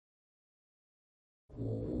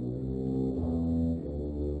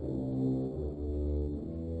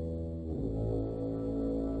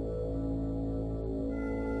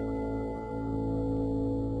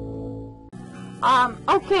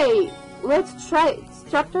Okay, let's try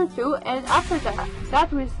chapter 2, and after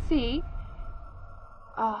that we'll see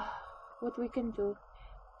what we can do.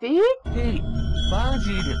 Hey,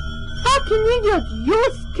 Basil. Fucking idiot!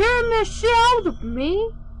 You scared the shit out of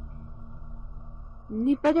me!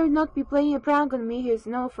 He better not be playing a prank on me. He's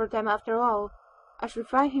known for time after all. I should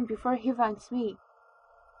find him before he finds me.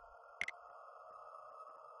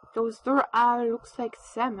 Those doors looks like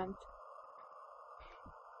cement.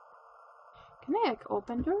 Can I like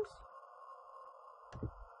open doors?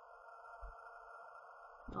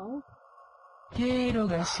 No.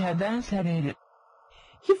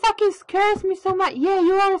 He fucking scares me so much. Yeah,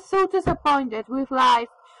 you are so disappointed with life,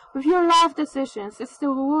 with your life decisions. It's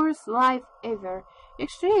the worst life ever. You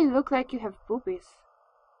actually look like you have boobies.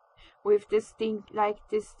 With this thing, like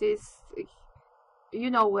this,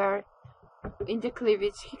 you know where, in the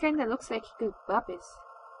cleavage. He kinda looks like he got boobies.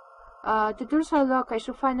 The doors are locked. I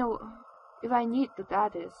should find out if I need to,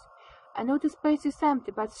 that is. I know this place is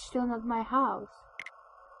empty, but it's still not my house.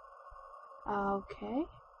 Okay.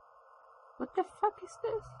 What the fuck is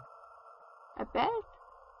this? A bed?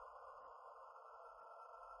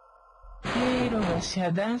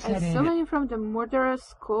 Is somebody from the murderer's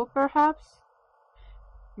school, perhaps?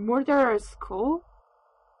 Murderer's school?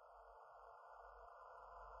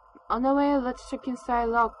 On the way, let's check inside.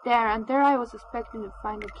 Locked there, and there I was expecting to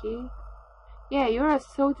find a key. Yeah, you are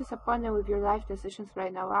so disappointed with your life decisions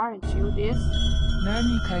right now, aren't you? This?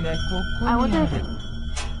 I wonder if...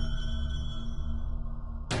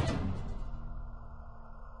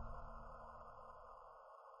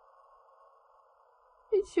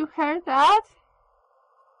 Did you hear that?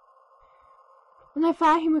 When I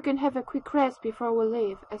find him, we can have a quick rest before we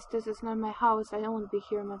leave. As this is not my house, I don't want to be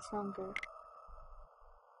here much longer.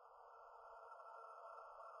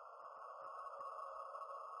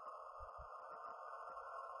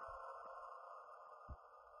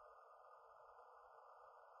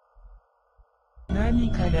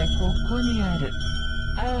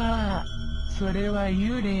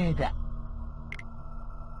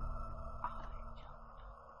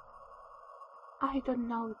 I don't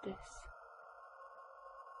know this.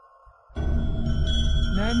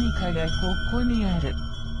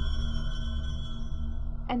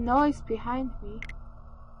 A noise behind me.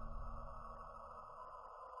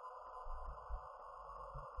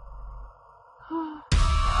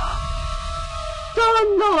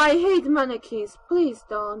 Don't, no, I hate mannequins. Please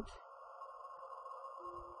don't.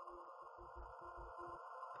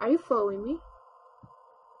 Are you following me?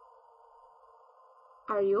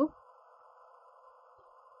 Are you?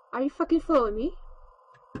 Are you fucking following me?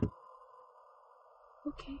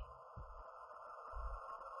 Okay.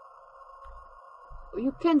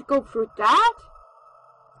 You can't go through that?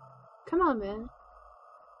 Come on, man.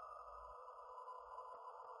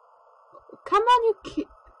 Come on, you kid.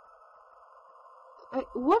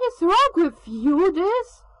 What is wrong with you,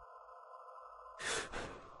 this?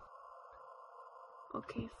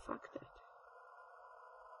 Okay, fuck that.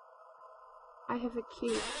 I have a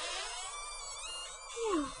key.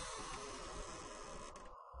 Yeah.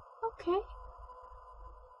 Okay.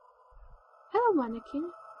 Hello,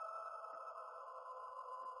 mannequin.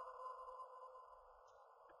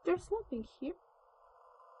 There's nothing here.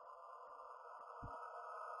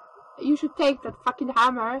 You should take that fucking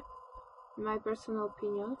hammer, in my personal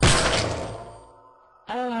opinion.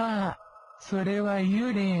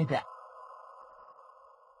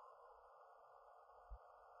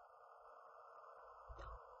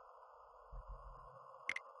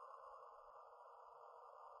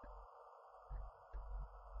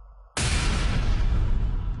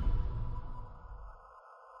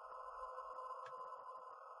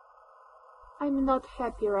 I'm not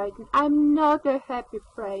happy right now. I'm not a happy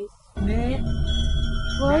place.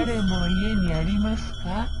 What?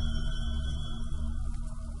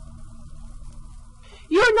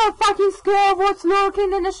 You're not fucking scared of what's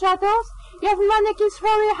lurking in the shadows? You have mannequins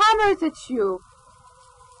throwing hammers at you.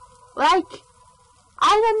 Like,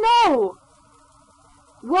 I don't know.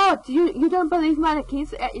 What? You don't believe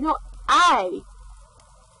mannequins? You know, I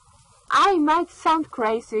might sound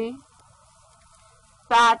crazy,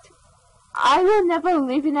 but I will never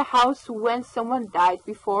live in a house when someone died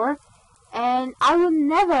before, and I will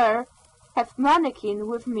never have mannequin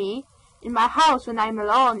with me in my house when I'm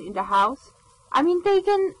alone in the house. I mean,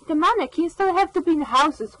 the mannequins don't have to be in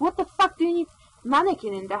houses. What the fuck do you need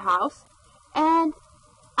mannequin in the house? And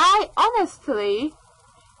I honestly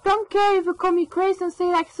don't care if you call me crazy and say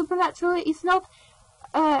like supernaturally, it's not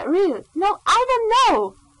Real. No, I don't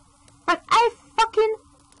know. But I fucking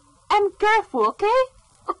am careful, okay?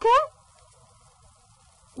 Okay?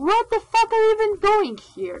 What the fuck are you even doing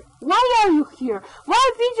here? Why are you here?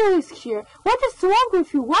 Why Vigil is here? What is wrong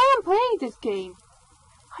with you? Why am I playing this game?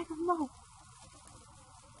 I don't know.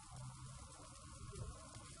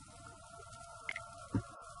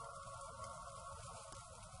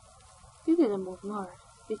 You didn't move north,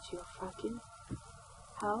 did you fucking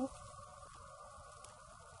hell?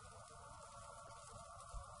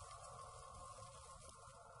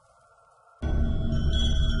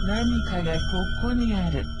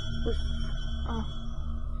 Oh.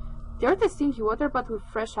 They're the stinky water but with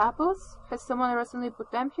fresh apples? Has someone recently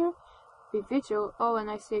put them here? Be vigil. Oh, and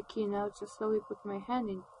I see a key now, just slowly put my hand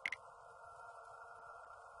in.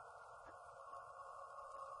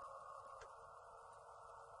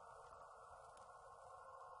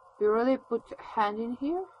 You really put hand in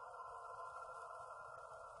here?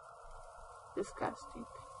 Disgusting.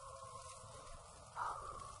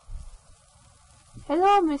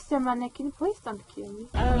 Hello, Mr. Mannequin. Please don't kill me.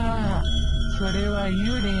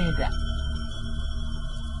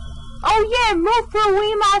 Oh yeah, move through.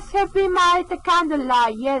 We must have been at the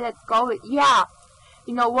candlelight. Yeah, let's go. Yeah.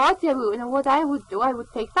 You know what? You know what I would do? I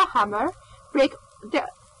would take the hammer, break the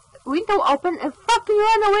window open, and fucking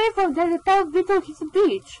run away from there and tell Vito he's a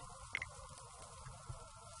bitch.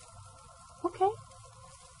 Okay.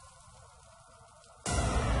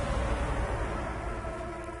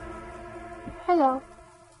 Hello.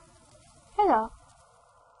 Hello.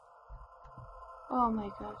 Oh my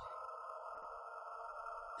god.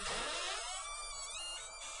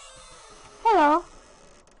 Hello.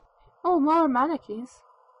 Oh, more mannequins.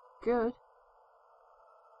 Good.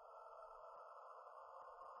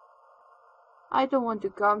 I don't want to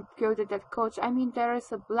go to that coach. I mean, there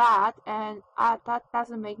is a blood, and that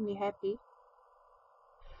doesn't make me happy.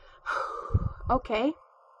 Okay.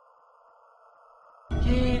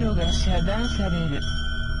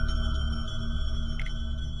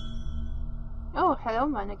 Oh, hello,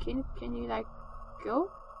 mannequin. Can you, like, go?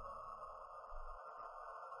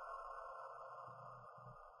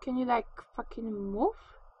 Can you, like, fucking move?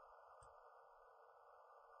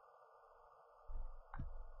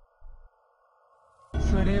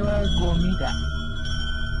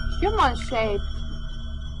 Human shaped.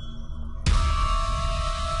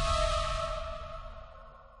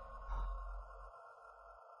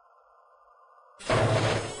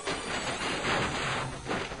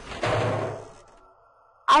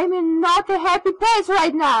 I'm in not a happy place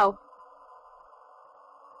right now.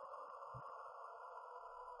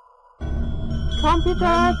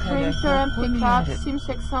 Computer, printer, and pickup. Seems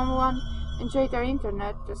like someone enjoyed their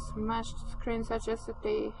internet. The smashed screen suggests that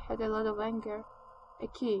they had a lot of anger. A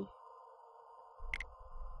key.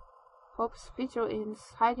 Hope's Vigil is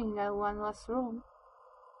hiding in that one last room.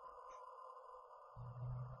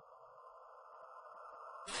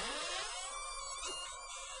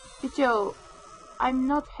 Vigil, I'm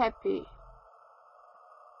not happy.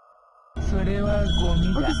 What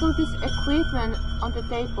is all this equipment on the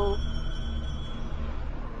table?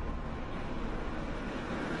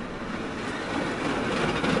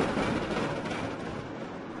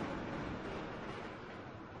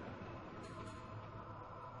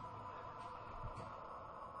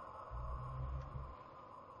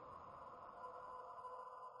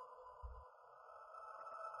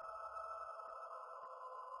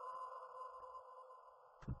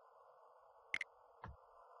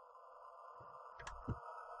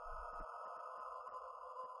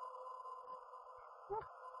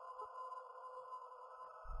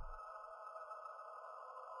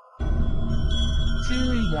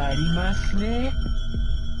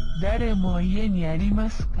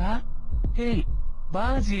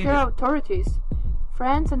 Here are authorities.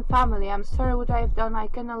 Friends and family, I'm sorry what I've done. I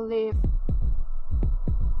cannot live.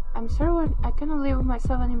 I'm sorry I cannot live with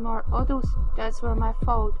myself anymore. All those deaths were my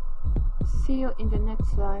fault. See you in the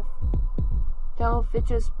next life. Tell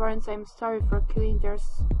Vigil's parents I'm sorry for killing their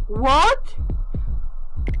What?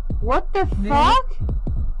 What the fuck?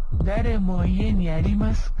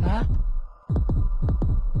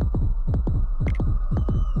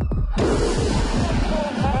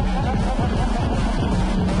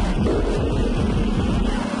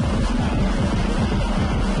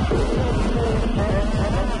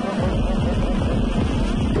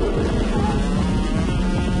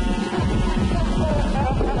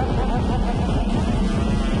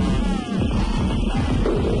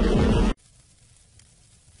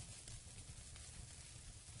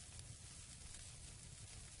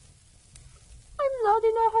 I'm not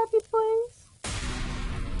in a happy place.